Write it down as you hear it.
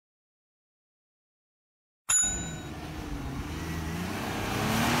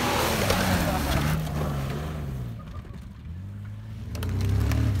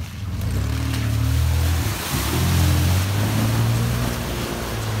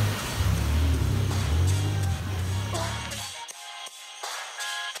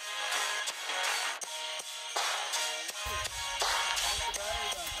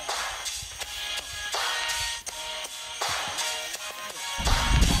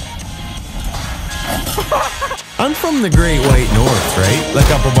I'm from the Great White North, right? Like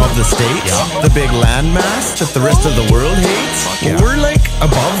up above the States. Yeah. The big landmass that the rest of the world hates. Yeah. We're like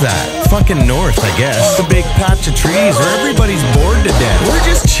above that. Fucking north, I guess. The big patch of trees where everybody's bored to death. We're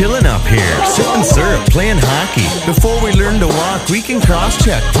just chilling up here, sipping syrup, playing hockey. Before we learn to walk, we can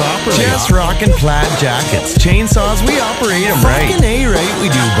cross-check properly. Just rocking plaid jackets. Chainsaws, we operate them right. Fucking A right we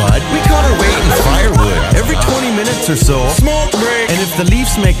do, bud. We cut our weight in firewood. Every 20 minutes or so, smoke break. And if the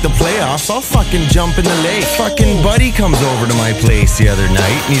Leafs make the playoffs, I'll fucking jump in the lake. Fucking buddy comes over to my place the other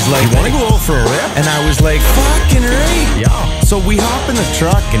night and he's like, "You wanna go out for a rip?" And I was like, "Fucking right." Yeah. So we hop in the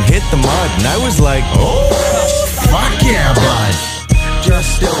truck and hit the mud and I was like, "Oh, fuck yeah, bud."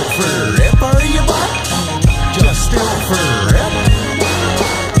 Just out for a rip, are you, bud? Just out for a rip.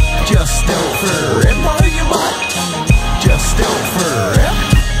 Just out for a rip, are you, bud? Just out for a rip.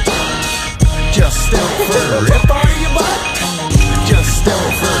 Just out for a rip, are you, bud? Just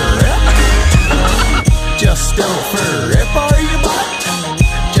out for a rip. Just out for a rip, are you, bud?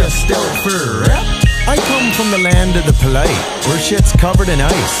 Just out for a rip. I come from the land of the polite, where shit's covered in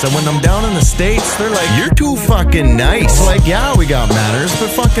ice. And when I'm down in the States, they're like, "You're too fucking nice." Like, yeah, we got manners, but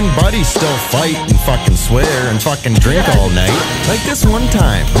fucking buddies still fight and fucking swear and fucking drink all night. Like this one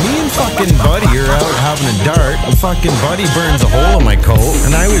time, me and fucking buddy are out having a dart, and fucking buddy burns a hole in my coat.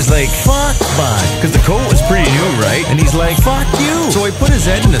 And I was like, "Fuck, bud," cause the coat was pretty new, right? And he's like, "Fuck you." So I put his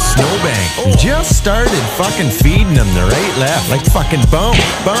head in a snowbank and just started fucking feeding him the right left. Like fucking boom,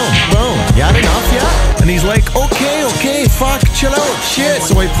 boom, boom. You had enough yet? And he's like, okay, fuck, chill out, shit.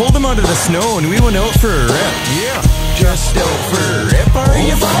 So I pulled him out of the snow and we went out for a rip. Yeah. Just out for a rip, are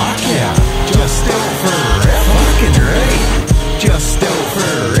you? Fuck yeah. Just out for a rip. Fucking right. Just out for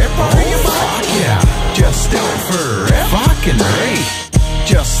a rip, are you? Fuck yeah. Just out for a rip. Fucking right.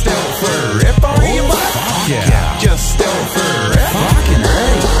 Just out for a rip, are you? Fuck yeah. Just out for a rip. Fucking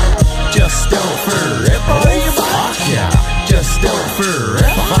right. Just out for a rip, are you? Fuck yeah. Just out for a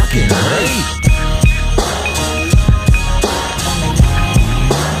rip. Fucking right.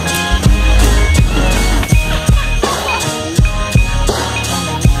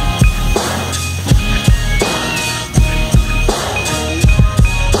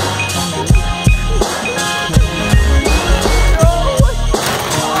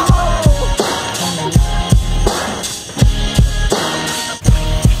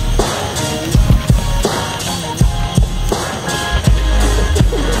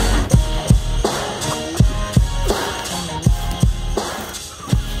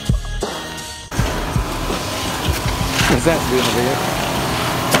 What's that doing over here?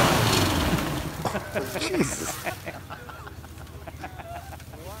 Jesus.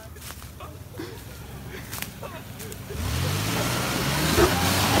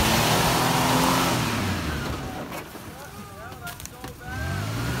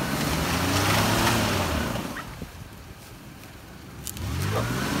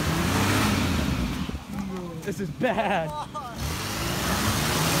 This is bad.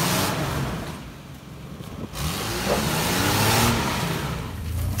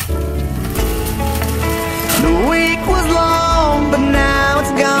 The week was long, but now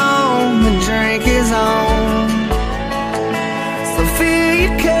it's gone. The drink is on. So fill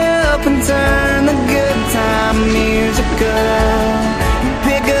your cup and turn the good time music up.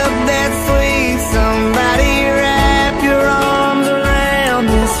 Pick up that sweet somebody, wrap your arms around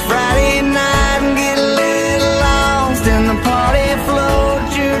this Friday night and get a little lost in the party. Float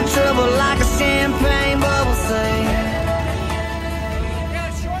your trouble like a champagne bubble, say.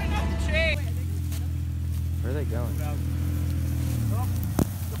 Where are they going?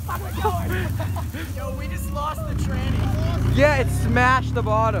 Yo, we just lost the tranny. Yeah, it smashed the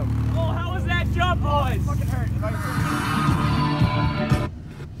bottom. Oh, how was that jump, boys? Fucking hurt.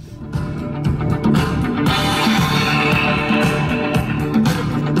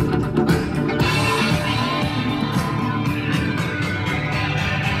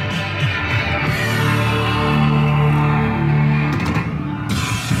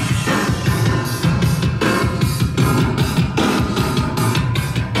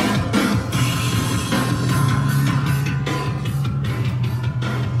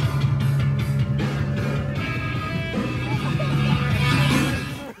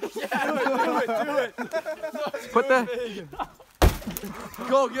 Put the...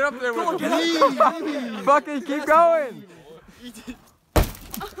 Go, get up there with him. Fucking keep going.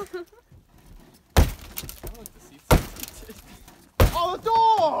 Oh, the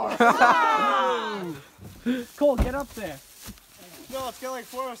door! Cole, get up there. No, let's get like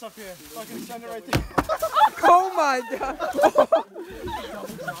 4 of us up here. Fucking send it right there. Oh my god.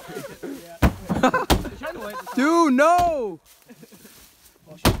 Dude, no.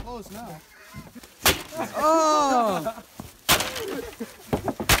 Oh, she's close now. Oh!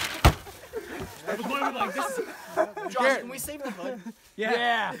 Josh, can we save the hood?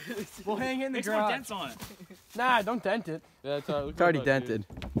 Yeah. We'll hang in the garage. Dents on it. Nah, don't dent it. Yeah, it's already dented.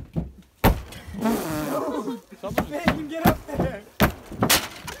 Man, you get up there.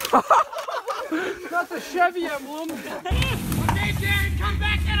 That's a Chevy emblem. Okay, Jared, come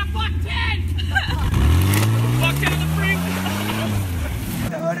back at a $1.10. $1.10 on the free.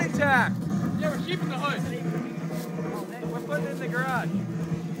 The hood intact. Yeah, we're keeping the hood. We're putting it in the garage.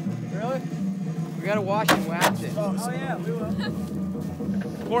 Really? We gotta wash and wax it. Oh yeah, we will.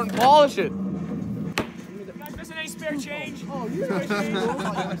 Pour and polish it. Guys, missing any spare change? Oh, you guys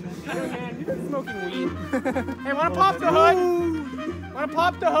man, you've been smoking weed. Hey, wanna pop the hood? Wanna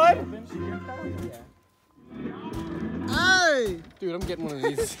pop the hood? Hey! Dude, I'm getting one of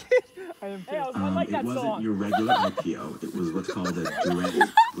these. Hey, I like that it wasn't song. your regular IPO. It was what's called a dreaded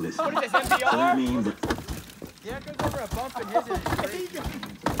listing. What is this, So that NPR? means that Yeah, it goes over a bump in his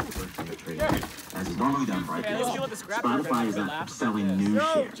as is normally done for IPOs, Spotify is not selling new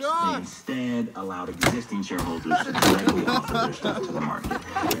shares. They instead allowed existing shareholders to directly offer their stock to the market.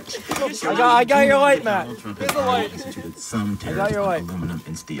 I got your light, Matt. Donald Trump has instituted some tariffs on aluminum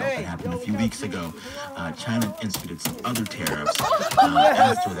and steel. That happened a few weeks ago. China instituted some other tariffs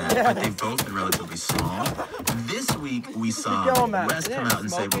after that, but they've both been relatively small. This week, we saw the West come out and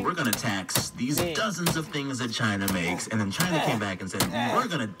say, well, we're going to tax these dozens of things that China makes, and then China came back and said, we're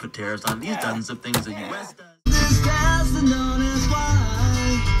going to put tariffs on these dozens of things the U.S. does. This guy's known as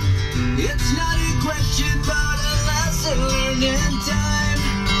why. It's not a question, but a lesson learned in time.